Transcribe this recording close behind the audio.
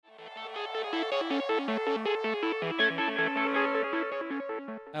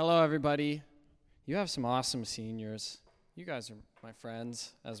Hello, everybody. You have some awesome seniors. You guys are my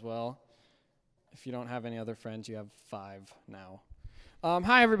friends as well. If you don't have any other friends, you have 5 now.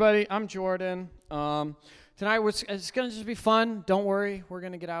 Hi, everybody. I'm Jordan. Tonight it's going to just be fun. Don't worry. We're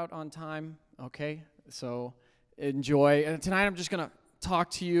going to get out on time, okay? So enjoy. And tonight I'm just going to talk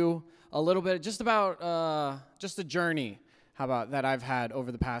to you a little bit just about just the journey that I've had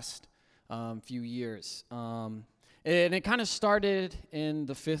over the past few years. And it kind of started in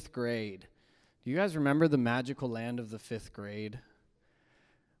the 5th grade. Do you guys remember the magical land of the 5th grade?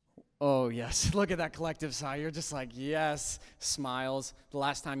 Oh, yes. Look at that collective sigh. You're just like, yes, smiles. The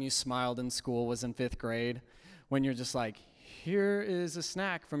last time you smiled in school was in 5th grade when you're just like, here is a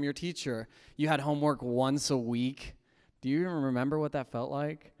snack from your teacher. You had homework once a week. Do you even remember what that felt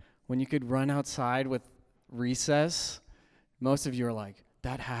like? When you could run outside with recess? Most of you are like,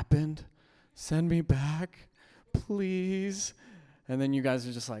 that happened? Send me back, please. And then you guys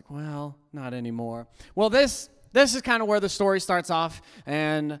are just like, well, not anymore. Well, this is kind of where the story starts off,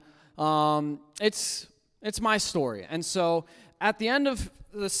 and it's my story. And so at the end of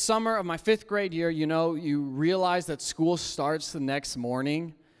the summer of my 5th grade year, you realize that school starts the next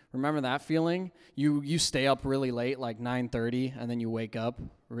morning. Remember that feeling? You stay up really late, like 9:30, and then you wake up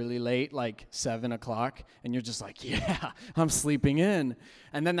really late, like 7 o'clock, and you're just like, yeah, I'm sleeping in.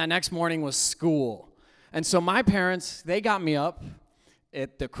 And then that next morning was school. And so my parents, they got me up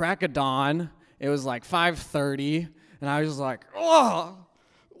at the crack of dawn. It was like 5:30, and I was like, oh,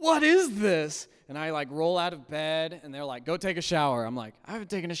 what is this? And I like roll out of bed, and they're like, go take a shower. I'm like, I haven't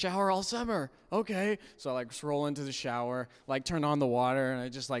taken a shower all summer. Okay. So I like roll into the shower, like turn on the water, and I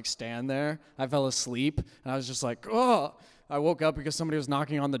just like stand there. I fell asleep, and I was just like, oh. I woke up because somebody was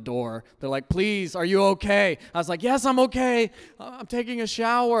knocking on the door. They're like, please, are you okay? I was like, yes, I'm okay. I'm taking a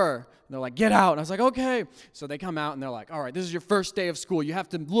shower. And they're like, get out. And I was like, okay. So they come out, and they're like, all right, this is your first day of school. You have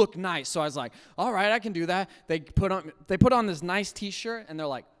to look nice. So I was like, all right, I can do that. They put on this nice T-shirt, and they're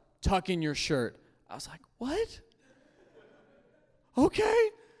like, tuck in your shirt. I was like, what? Okay.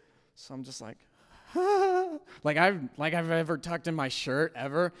 So I'm just like, like I've ever tucked in my shirt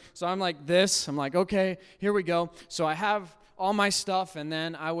ever. So I'm like this. I'm like, okay, here we go. So I have all my stuff, and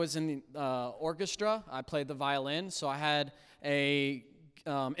then I was in the orchestra. I played the violin, so I had a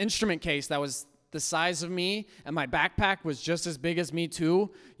instrument case that was the size of me, and my backpack was just as big as me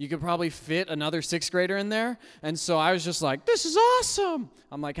too. You could probably fit another 6th grader in there, and so I was just like, this is awesome.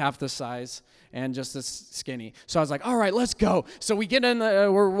 I'm like half the size and just as skinny. So I was like, all right, let's go. So we get in,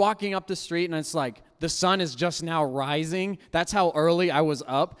 we're walking up the street, and it's like the sun is just now rising. That's how early I was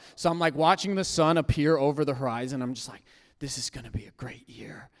up. So I'm like watching the sun appear over the horizon. I'm just like, this is going to be a great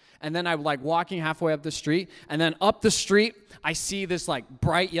year. And then I'm like walking halfway up the street, and then up the street, I see this like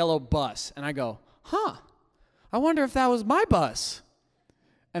bright yellow bus, and I go, I wonder if that was my bus.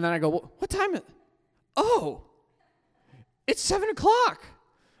 And then I go, what time is it? Oh, it's 7 o'clock.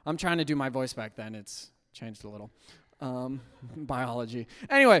 I'm trying to do my voice back then. It's changed a little. Biology.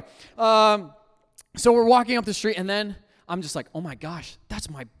 Anyway, so we're walking up the street, and then I'm just like, oh my gosh, that's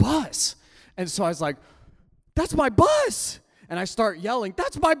my bus. And so I was like, that's my bus. And I start yelling,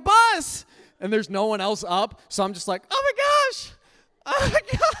 that's my bus. And there's no one else up. So I'm just like, oh my gosh. Oh my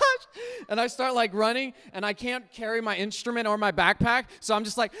gosh. And I start like running, and I can't carry my instrument or my backpack. So I'm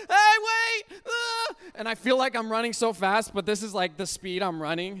just like, hey, wait. And I feel like I'm running so fast, but this is like the speed I'm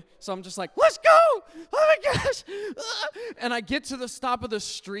running. So I'm just like, let's go. Oh my gosh. And I get to the stop of the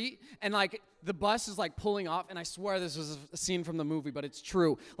street, and like the bus is like pulling off, and I swear this was a scene from the movie, but it's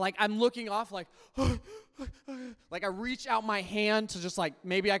true. Like I'm looking off like, like I reach out my hand to just like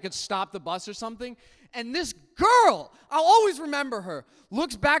maybe I could stop the bus or something. And this girl, I'll always remember her,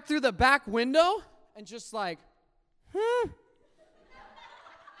 looks back through the back window and just like,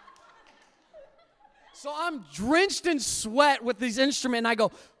 So I'm drenched in sweat with these instruments, and I go,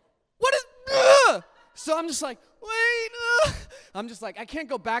 what is, So I'm just like, wait, I'm just like, I can't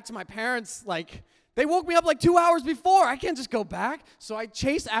go back to my parents, like, they woke me up like 2 hours before. I can't just go back. So I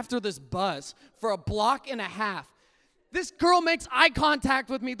chase after this bus for a block and a half. This girl makes eye contact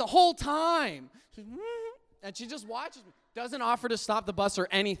with me the whole time. And she just watches me, doesn't offer to stop the bus or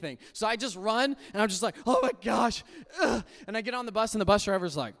anything. So I just run, and I'm just like, oh my gosh. And I get on the bus, and the bus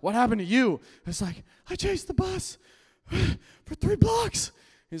driver's like, what happened to you? It's like, I chased the bus for 3 blocks.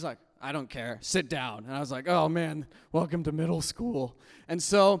 He's like, I don't care. Sit down. And I was like, oh, man, welcome to middle school. And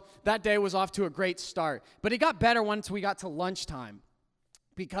so that day was off to a great start. But it got better once we got to lunchtime,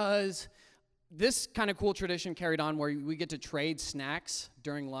 because this kind of cool tradition carried on where we get to trade snacks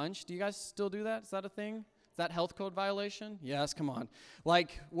during lunch. Do you guys still do that? Is that a thing? Is that health code violation? Yes, come on.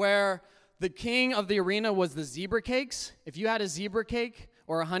 Like where the king of the arena was the zebra cakes. If you had a zebra cake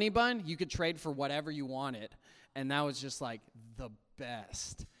or a honey bun, you could trade for whatever you wanted. And that was just like the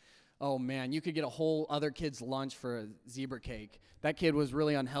best. Oh man, you could get a whole other kid's lunch for a zebra cake. That kid was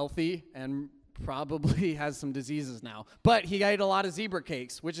really unhealthy and probably has some diseases now. But he ate a lot of zebra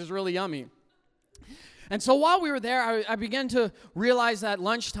cakes, which is really yummy. And so while we were there, I began to realize at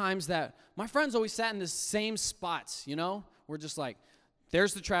lunchtimes that my friends always sat in the same spots, you know? We're just like,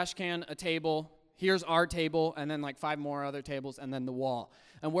 there's the trash can, a table, here's our table, and then like 5 more other tables, and then the wall.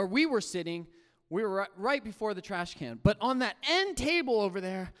 And where we were sitting, we were right before the trash can. But on that end table over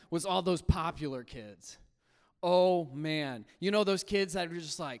there was all those popular kids. Oh, man. You know those kids that were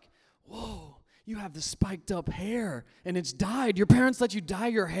just like, whoa, you have the spiked up hair, and it's dyed. Your parents let you dye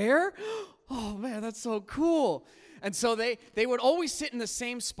your hair? Oh, man, that's so cool. And so they would always sit in the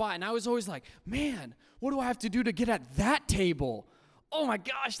same spot, and I was always like, man, what do I have to do to get at that table? Oh, my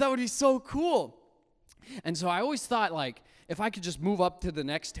gosh, that would be so cool. And so I always thought, like, if I could just move up to the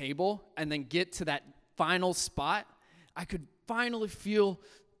next table and then get to that final spot, I could finally feel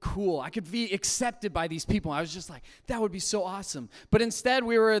cool. I could be accepted by these people. I was just like, that would be so awesome. But instead,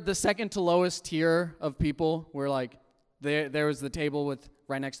 we were the second to lowest tier of people. We're like, there was the table with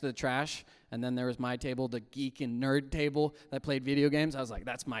right next to the trash, and then there was my table, the geek and nerd table that played video games. I was like,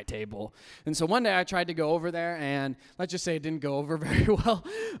 that's my table. And so one day I tried to go over there, and let's just say it didn't go over very well.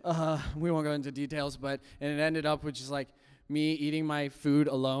 We won't go into details, and it ended up with just like me eating my food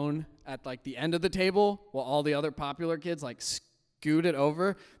alone at like the end of the table while all the other popular kids like scooted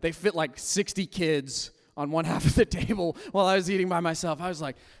over. They fit like 60 kids on one half of the table while I was eating by myself. I was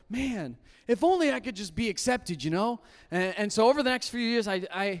like, man, if only I could just be accepted, you know? And so over the next few years,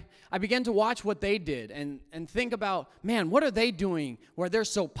 I began to watch what they did and think about, man, what are they doing where they're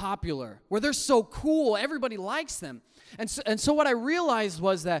so popular, where they're so cool, everybody likes them. And so what I realized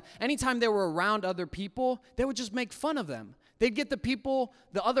was that anytime they were around other people, they would just make fun of them. They'd get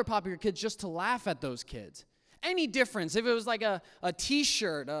the other popular kids just to laugh at those kids. Any difference, if it was like a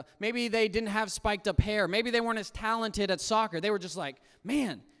t-shirt, maybe they didn't have spiked up hair, maybe they weren't as talented at soccer, they were just like,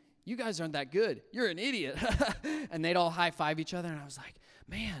 man, you guys aren't that good, you're an idiot. And they'd all high-five each other, and I was like,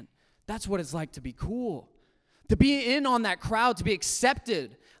 man, that's what it's like to be cool. To be in on that crowd, to be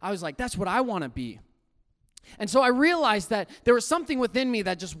accepted, I was like, that's what I want to be. And so I realized that there was something within me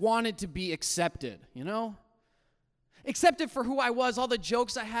that just wanted to be accepted, you know? Accepted for who I was, all the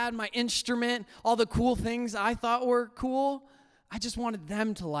jokes I had, my instrument, all the cool things I thought were cool. I just wanted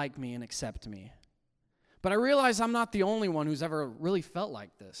them to like me and accept me. But I realized I'm not the only one who's ever really felt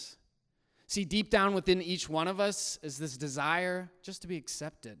like this. See, deep down within each one of us is this desire just to be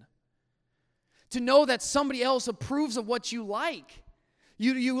accepted. To know that somebody else approves of what you like.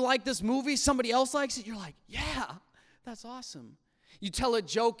 You like this movie, somebody else likes it, you're like, yeah, that's awesome. You tell a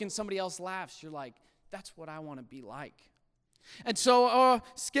joke and somebody else laughs, you're like, that's what I want to be like. And so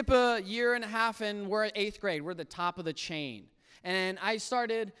skip a year and a half and we're at 8th grade. We're at the top of the chain. And I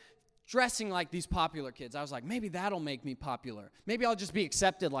started dressing like these popular kids. I was like, maybe that'll make me popular. Maybe I'll just be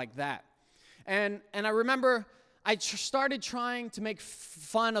accepted like that. And I remember I started trying to make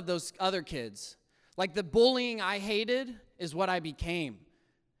fun of those other kids. Like the bullying I hated is what I became.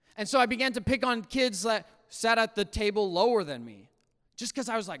 And so I began to pick on kids that sat at the table lower than me. Just because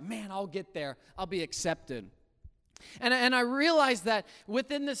I was like, man, I'll get there. I'll be accepted. And I realized that with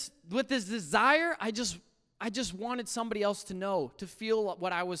this desire, I just wanted somebody else to know, to feel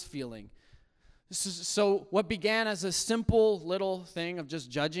what I was feeling. So what began as a simple little thing of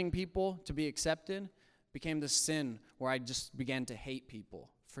just judging people to be accepted became the sin where I just began to hate people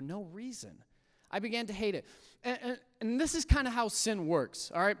for no reason. I began to hate it. And this is kind of how sin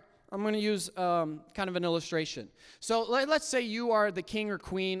works, all right? I'm going to use kind of an illustration. So let's say you are the king or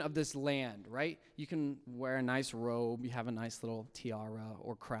queen of this land, right? You can wear a nice robe. You have a nice little tiara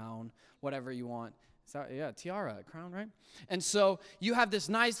or crown, whatever you want. Tiara, crown, right? And so you have this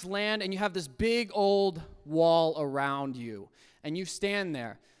nice land, and you have this big old wall around you, and you stand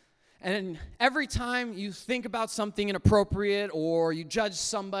there. And every time you think about something inappropriate, or you judge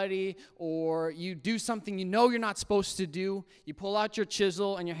somebody, or you do something you know you're not supposed to do, you pull out your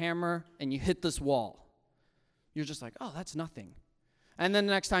chisel and your hammer and you hit this wall. You're just like, oh, that's nothing. And then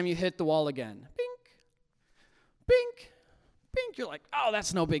the next time you hit the wall again, bink, bink, bink. You're like, oh,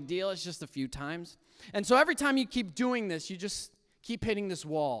 that's no big deal. It's just a few times. And so every time you keep doing this, you just keep hitting this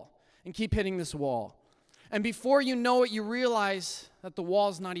wall and keep hitting this wall. And before you know it, you realize that the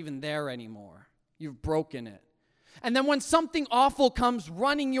wall's not even there anymore. You've broken it. And then when something awful comes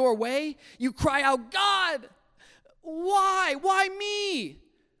running your way, you cry out, God, why? Why me?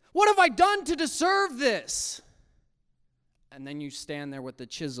 What have I done to deserve this? and then you stand there with the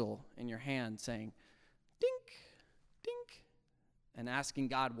chisel in your hand saying, dink, dink, and asking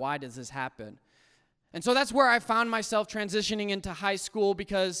God, why does this happen? And so that's where I found myself transitioning into high school,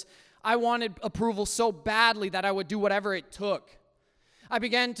 because I wanted approval so badly that I would do whatever it took. I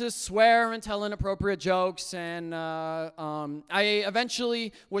began to swear and tell inappropriate jokes, and I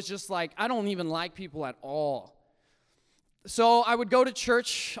eventually was just like, I don't even like people at all. So I would go to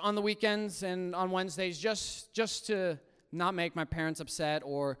church on the weekends and on Wednesdays just to not make my parents upset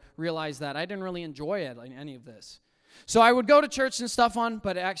or realize that I didn't really enjoy it, like any of this. So I would go to church and stuff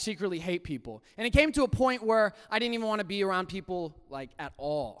but I secretly hate people. And it came to a point where I didn't even want to be around people like at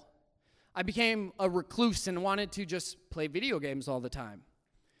all. I became a recluse and wanted to just play video games all the time.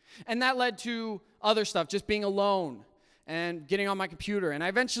 And that led to other stuff, just being alone and getting on my computer. And I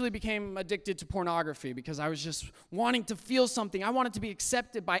eventually became addicted to pornography because I was just wanting to feel something. I wanted to be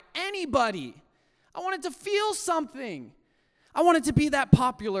accepted by anybody. I wanted to feel something. I wanted to be that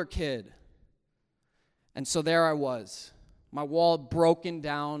popular kid. And so there I was, my wall broken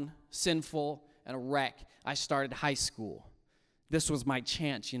down, sinful, and a wreck. I started high school. This was my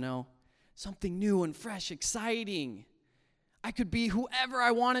chance, something new and fresh, exciting. I could be whoever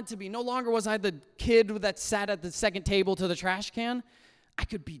I wanted to be. No longer was I the kid that sat at the second table to the trash can. I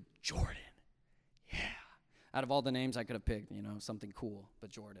could be Jordan. Yeah. Out of all the names I could have picked, something cool, but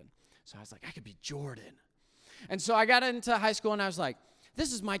Jordan. So I was like, I could be Jordan. And so I got into high school and I was like,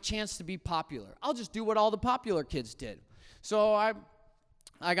 this is my chance to be popular. I'll just do what all the popular kids did. So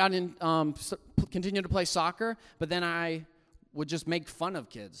I got in, continued to play soccer, but then I would just make fun of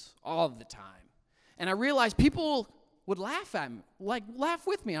kids all the time. And I realized people would laugh at me, laugh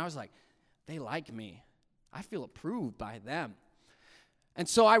with me. I was like, they like me. I feel approved by them. And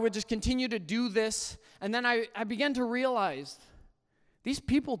so I would just continue to do this, and then I began to realize these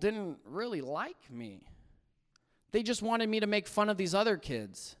people didn't really like me. They just wanted me to make fun of these other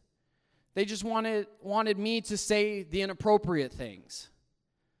kids. They just wanted me to say the inappropriate things.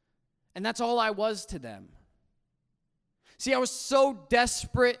 And that's all I was to them. See, I was so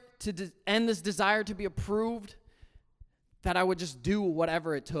desperate to end this desire to be approved that I would just do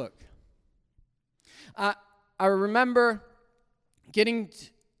whatever it took. I remember getting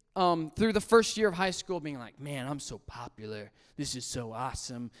through the first year of high school being like, man, I'm so popular. This is so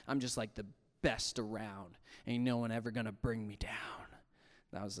awesome. I'm just like the best around. Ain't no one ever gonna bring me down.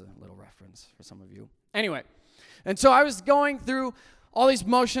 That was a little reference for some of you. Anyway, and so I was going through all these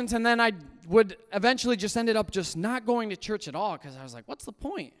motions, and then I would eventually just ended up just not going to church at all, because I was like, what's the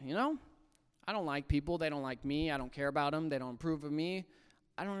point, I don't like people. They don't like me. I don't care about them. They don't approve of me.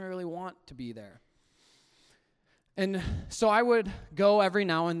 I don't really want to be there. And so I would go every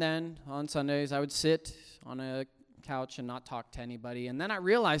now and then on Sundays. I would sit on a couch and not talk to anybody. And then I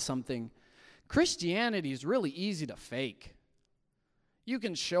realized something. Christianity is really easy to fake. You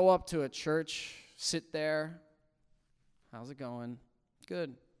can show up to a church, sit there, how's it going?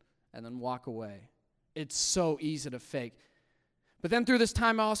 Good. And then walk away. It's so easy to fake. But then through this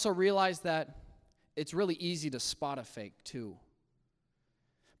time, I also realized that it's really easy to spot a fake too.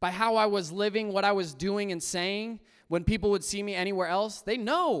 By how I was living, what I was doing and saying, when people would see me anywhere else, they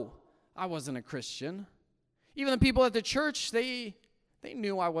know I wasn't a Christian. Even the people at the church, they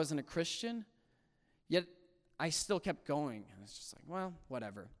knew I wasn't a Christian. Yet I still kept going. And it's just like, well,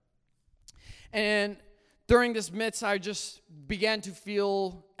 whatever. And during this midst, I just began to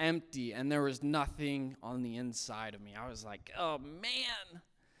feel empty, and there was nothing on the inside of me. I was like, oh,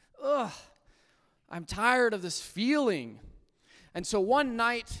 man, I'm tired of this feeling. And so one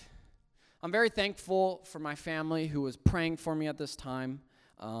night, I'm very thankful for my family who was praying for me at this time.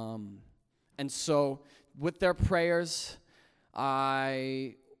 And so with their prayers,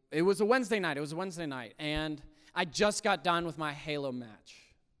 it was a Wednesday night, and I just got done with my Halo match.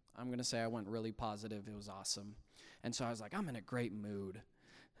 I'm going to say I went really positive. It was awesome. And so I was like, I'm in a great mood.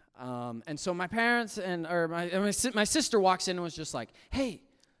 And so my parents my sister walks in and was just like, hey,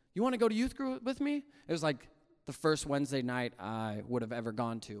 you want to go to youth group with me? It was like the first Wednesday night I would have ever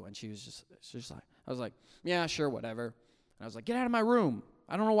gone to. And she was just like, I was like, yeah, sure, whatever. And I was like, get out of my room.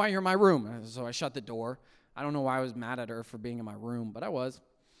 I don't know why you're in my room. And so I shut the door. I don't know why I was mad at her for being in my room, but I was.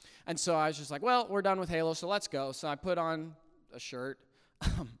 And so I was just like, well, we're done with Halo, so let's go. So I put on a shirt.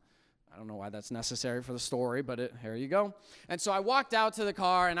 I don't know why that's necessary for the story, but here you go. And so I walked out to the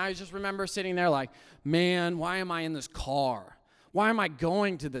car, and I just remember sitting there like, man, why am I in this car? Why am I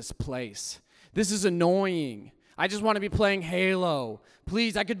going to this place? This is annoying. I just want to be playing Halo.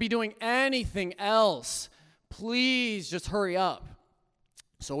 Please, I could be doing anything else. Please, just hurry up.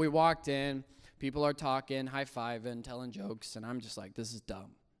 So we walked in. People are talking, high-fiving, telling jokes, and I'm just like, this is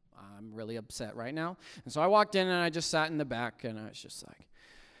dumb. I'm really upset right now. And so I walked in and I just sat in the back and I was just like,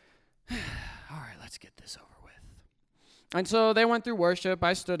 all right, let's get this over with. And so they went through worship.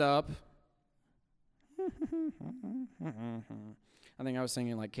 I stood up. I think I was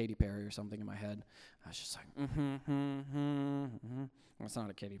singing like Katy Perry or something in my head. I was just like, That's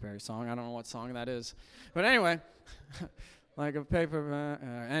not a Katy Perry song. I don't know what song that is. But anyway, like a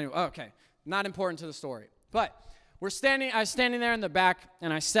paper. Anyway, okay. Not important to the story. But I was standing there in the back,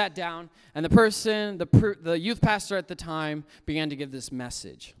 and I sat down, and the youth pastor at the time began to give this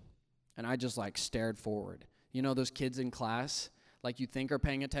message. And I just like stared forward. You know those kids in class, like you think are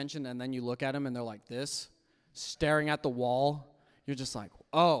paying attention, and then you look at them, and they're like this, staring at the wall. You're just like,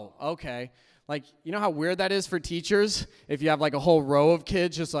 oh, okay. Like, you know how weird that is for teachers? If you have like a whole row of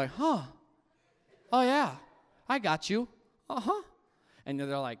kids just like, oh yeah, I got you. Uh-huh. And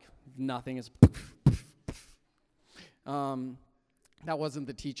they're like, nothing is. That wasn't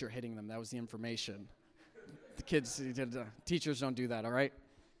the teacher hitting them. That was the information. Teachers don't do that, all right?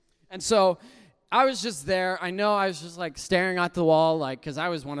 And so I was just there. I know I was just like staring at the wall, like, because I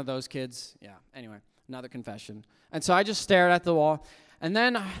was one of those kids. Yeah, anyway, another confession. And so I just stared at the wall. And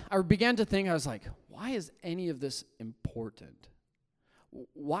then I began to think, I was like, why is any of this important?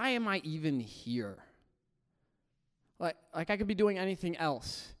 Why am I even here? Like I could be doing anything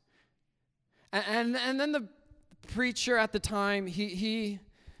else. And then the preacher at the time, he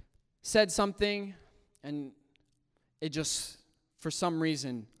said something, and it just, for some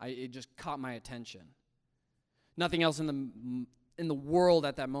reason, it just caught my attention. Nothing else in the world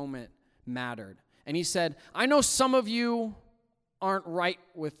at that moment mattered. And he said, I know some of you aren't right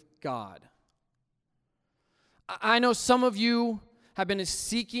with God. I know some of you have been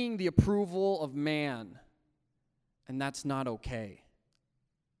seeking the approval of man, and that's not okay.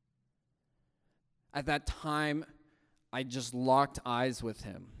 At that time, I just locked eyes with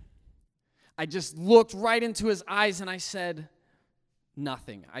him. I just looked right into his eyes and I said,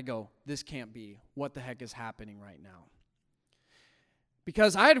 nothing. I go, this can't be. What the heck is happening right now?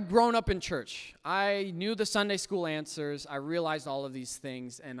 Because I had grown up in church. I knew the Sunday school answers. I realized all of these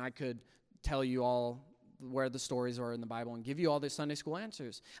things, and I could tell you all where the stories are in the Bible and give you all the Sunday school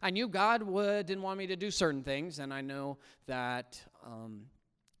answers. I knew God didn't want me to do certain things, and I know that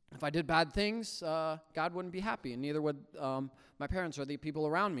if I did bad things, God wouldn't be happy, and neither would my parents or the people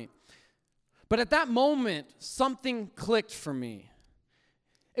around me. But at that moment, something clicked for me.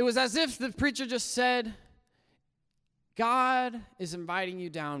 It was as if the preacher just said, God is inviting you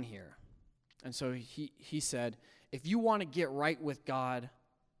down here. And so he said, if you want to get right with God,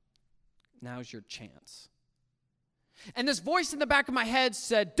 now's your chance. And this voice in the back of my head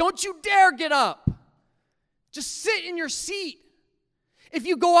said, don't you dare get up. Just sit in your seat. If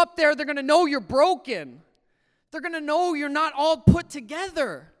you go up there, they're going to know you're broken. They're going to know you're not all put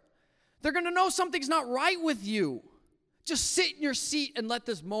together. They're going to know something's not right with you. Just sit in your seat and let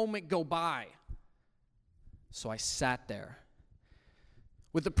this moment go by. So I sat there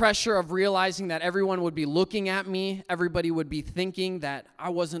with the pressure of realizing that everyone would be looking at me. Everybody would be thinking that I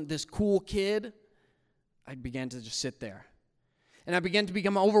wasn't this cool kid. I began to just sit there. And I began to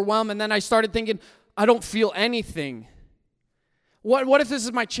become overwhelmed. And then I started thinking, I don't feel anything. What if this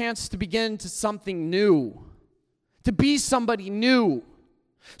is my chance to begin to something new? To be somebody new?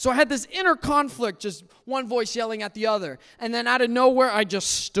 So I had this inner conflict, just one voice yelling at the other. And then out of nowhere, I just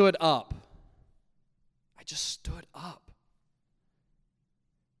stood up. I just stood up.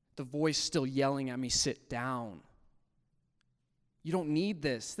 The voice still yelling at me, sit down. You don't need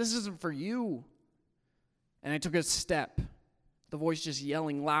this. This isn't for you. And I took a step. The voice just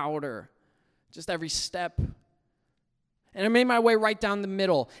yelling louder. Just every step. And I made my way right down the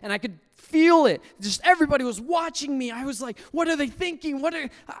middle. And I could feel it. Just everybody was watching me. I was like, what are they thinking?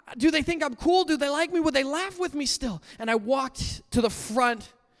 Do they think I'm cool? Do they like me? Would they laugh with me still? And I walked to the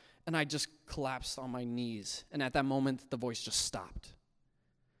front. And I just collapsed on my knees. And at that moment, the voice just stopped.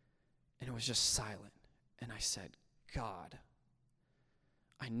 And it was just silent. And I said, God,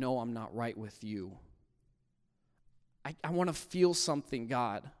 I know I'm not right with you. I want to feel something,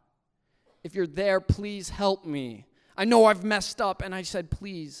 God. If you're there, please help me. I know I've messed up. And I said,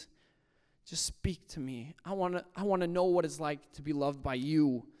 please, just speak to me. I want to know what it's like to be loved by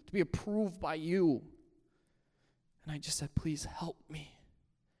you, to be approved by you. And I just said, please help me.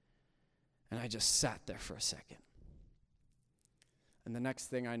 And I just sat there for a second. And the next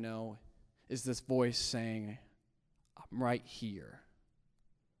thing I know is this voice saying, I'm right here.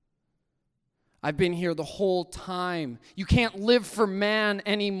 I've been here the whole time. You can't live for man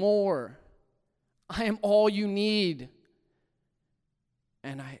anymore. I am all you need.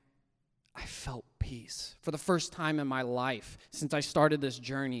 And I felt peace. peace. For the first time in my life, since I started this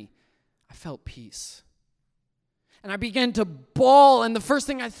journey, I felt peace. And I began to bawl, and the first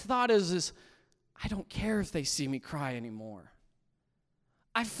thing I thought is I don't care if they see me cry anymore.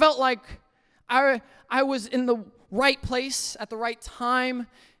 I felt like I was in the right place at the right time,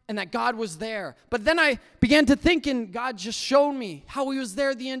 and that God was there. But then I began to think, and God just showed me how he was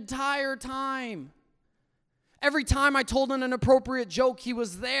there the entire time. Every time I told an inappropriate joke, he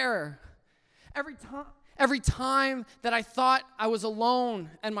was there. Every time that I thought I was alone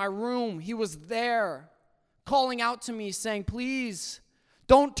in my room, he was there, calling out to me, saying, please,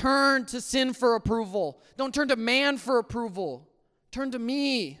 don't turn to sin for approval. Don't turn to man for approval. Turn to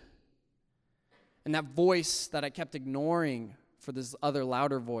me. And that voice that I kept ignoring for this other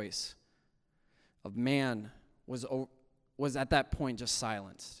louder voice of man was at that point just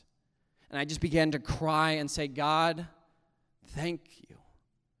silenced. And I just began to cry and say, God, thank you.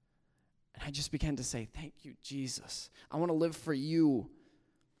 And I just began to say, thank you, Jesus. I want to live for you.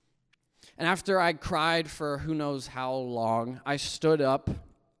 And after I cried for who knows how long, I stood up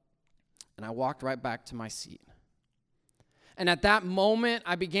and I walked right back to my seat. And at that moment,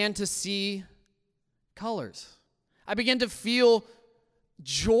 I began to see colors. I began to feel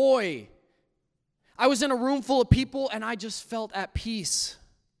joy. I was in a room full of people and I just felt at peace.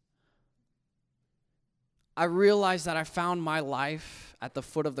 I realized that I found my life at the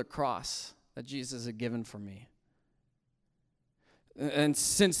foot of the cross that Jesus had given for me. And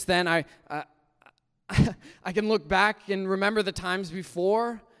since then, I can look back and remember the times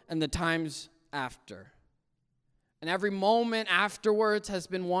before and the times after. And every moment afterwards has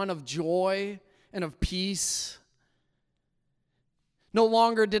been one of joy and of peace. No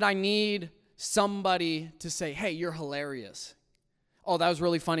longer did I need somebody to say, hey, you're hilarious. Oh, that was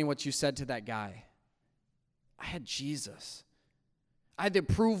really funny what you said to that guy. I had Jesus. I had the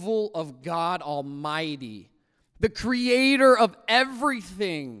approval of God Almighty, the creator of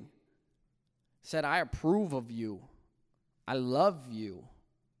everything, said, I approve of you. I love you.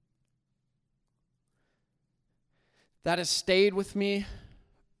 That has stayed with me,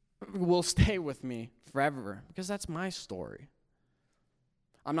 will stay with me forever, because that's my story.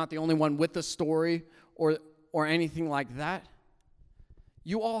 I'm not the only one with a story or anything like that.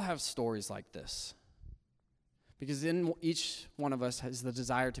 You all have stories like this. Because in each one of us has the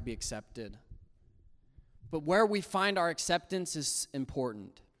desire to be accepted. But where we find our acceptance is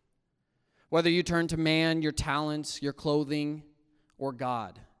important. Whether you turn to man, your talents, your clothing, or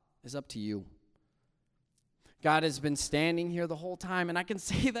God is up to you. God has been standing here the whole time, and I can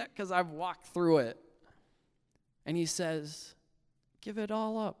say that because I've walked through it. And he says, give it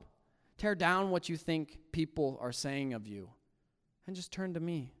all up. Tear down what you think people are saying of you, and just turn to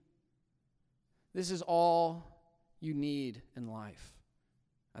me. This is all you need in life.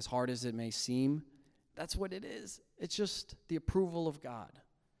 As hard as it may seem, that's what it is. It's just the approval of God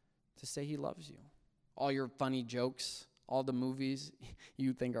to say he loves you. All your funny jokes, all the movies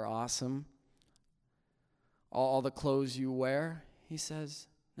you think are awesome, all the clothes you wear, he says,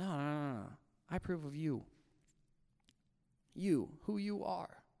 no, I approve of you. You, who you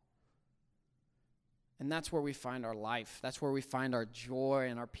are. And that's where we find our life. That's where we find our joy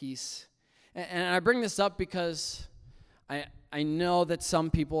and our peace. And I bring this up because I know that some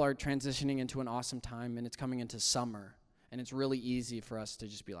people are transitioning into an awesome time, and it's coming into summer. And it's really easy for us to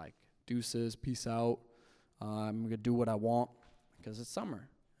just be like, deuces, peace out. I'm going to do what I want because it's summer.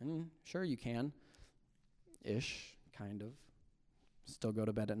 And sure, you can. Ish, kind of. Still go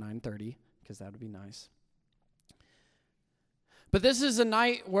to bed at 9:30 because that would be nice. But this is a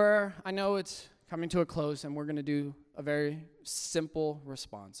night where I know it's coming to a close, and we're going to do a very simple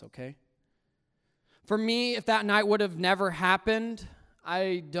response, okay? For me, if that night would have never happened,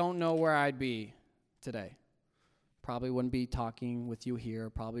 I don't know where I'd be today. Probably wouldn't be talking with you here,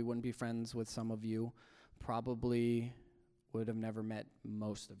 probably wouldn't be friends with some of you, probably would have never met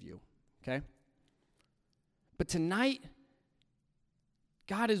most of you, okay? But tonight,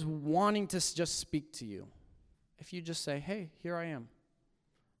 God is wanting to just speak to you. If you just say, hey, here I am.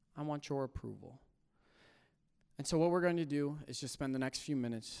 I want your approval. And so what we're going to do is just spend the next few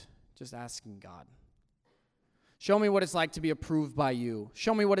minutes just asking God. Show me what it's like to be approved by you.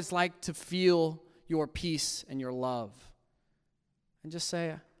 Show me what it's like to feel your peace and your love. And just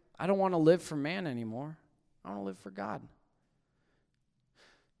say, I don't want to live for man anymore. I want to live for God.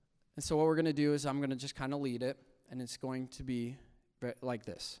 And so what we're going to do is I'm going to just kind of lead it, and it's going to be like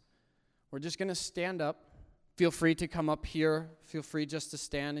this. We're just going to stand up. Feel free to come up here. Feel free just to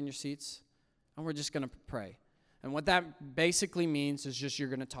stand in your seats. And we're just going to pray. And what that basically means is just you're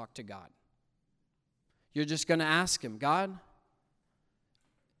going to talk to God. You're just going to ask him, God,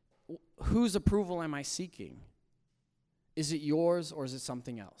 whose approval am I seeking? Is it yours or is it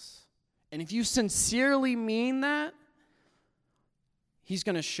something else? And if you sincerely mean that, he's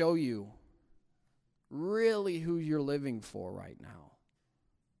going to show you really who you're living for right now.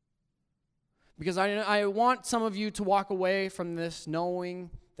 Because I want some of you to walk away from this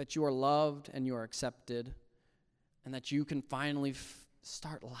knowing that you are loved and you are accepted and that you can finally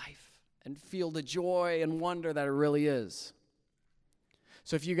start life and feel the joy and wonder that it really is.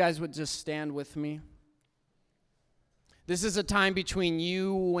 So if you guys would just stand with me. This is a time between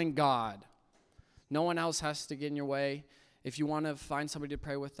you and God. No one else has to get in your way. If you want to find somebody to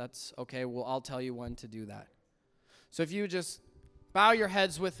pray with, that's okay. Well, I'll tell you when to do that. So if you just bow your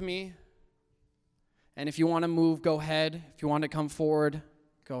heads with me, and if you want to move, go ahead. If you want to come forward,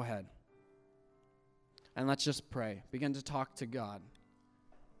 go ahead. And let's just pray. Begin to talk to God.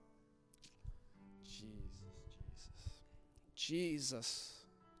 Jesus.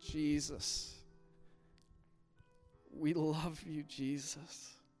 We love you,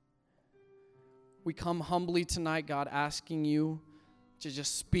 Jesus. We come humbly tonight, God, asking you to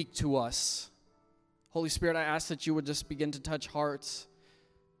just speak to us. Holy Spirit, I ask that you would just begin to touch hearts.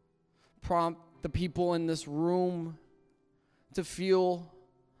 Prompt the people in this room to feel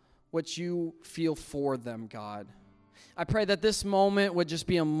what you feel for them, God. I pray that this moment would just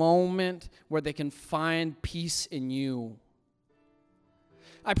be a moment where they can find peace in you.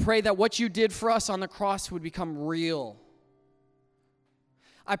 I pray that what you did for us on the cross would become real.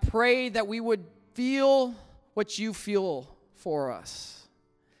 I pray that we would feel what you feel for us.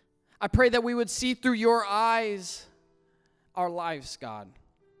 I pray that we would see through your eyes our lives, God.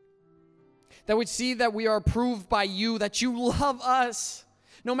 That we'd see that we are approved by you, that you love us.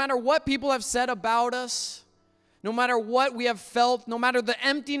 No matter what people have said about us, no matter what we have felt, no matter the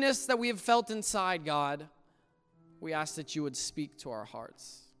emptiness that we have felt inside, God, we ask that you would speak to our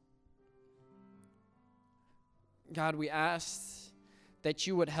hearts. God, we ask that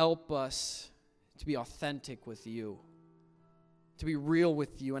you would help us to be authentic with you, to be real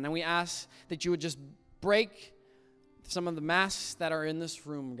with you. And then we ask that you would just break some of the masks that are in this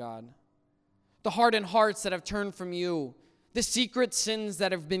room, God. The hardened hearts that have turned from you, the secret sins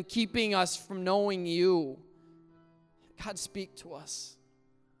that have been keeping us from knowing you. God, speak to us.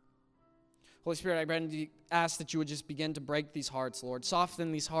 Holy Spirit, I ask that you would just begin to break these hearts, Lord.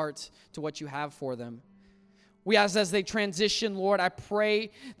 Soften these hearts to what you have for them. We ask as they transition, Lord, I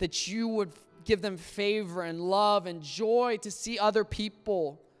pray that you would give them favor and love and joy to see other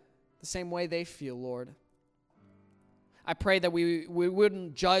people the same way they feel, Lord. I pray that we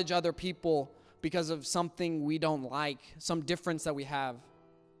wouldn't judge other people because of something we don't like, some difference that we have.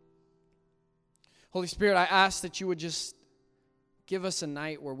 Holy Spirit, I ask that you would just give us a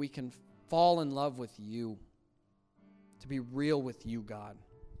night where we can fall in love with you, to be real with you, God.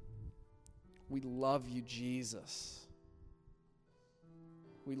 We love you, Jesus.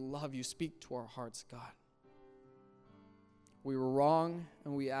 We love you. Speak to our hearts, God. We were wrong,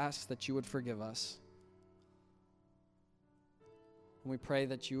 and we ask that you would forgive us. And we pray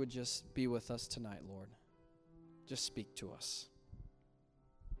that you would just be with us tonight, Lord. Just speak to us.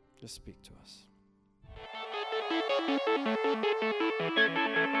 Just speak to us.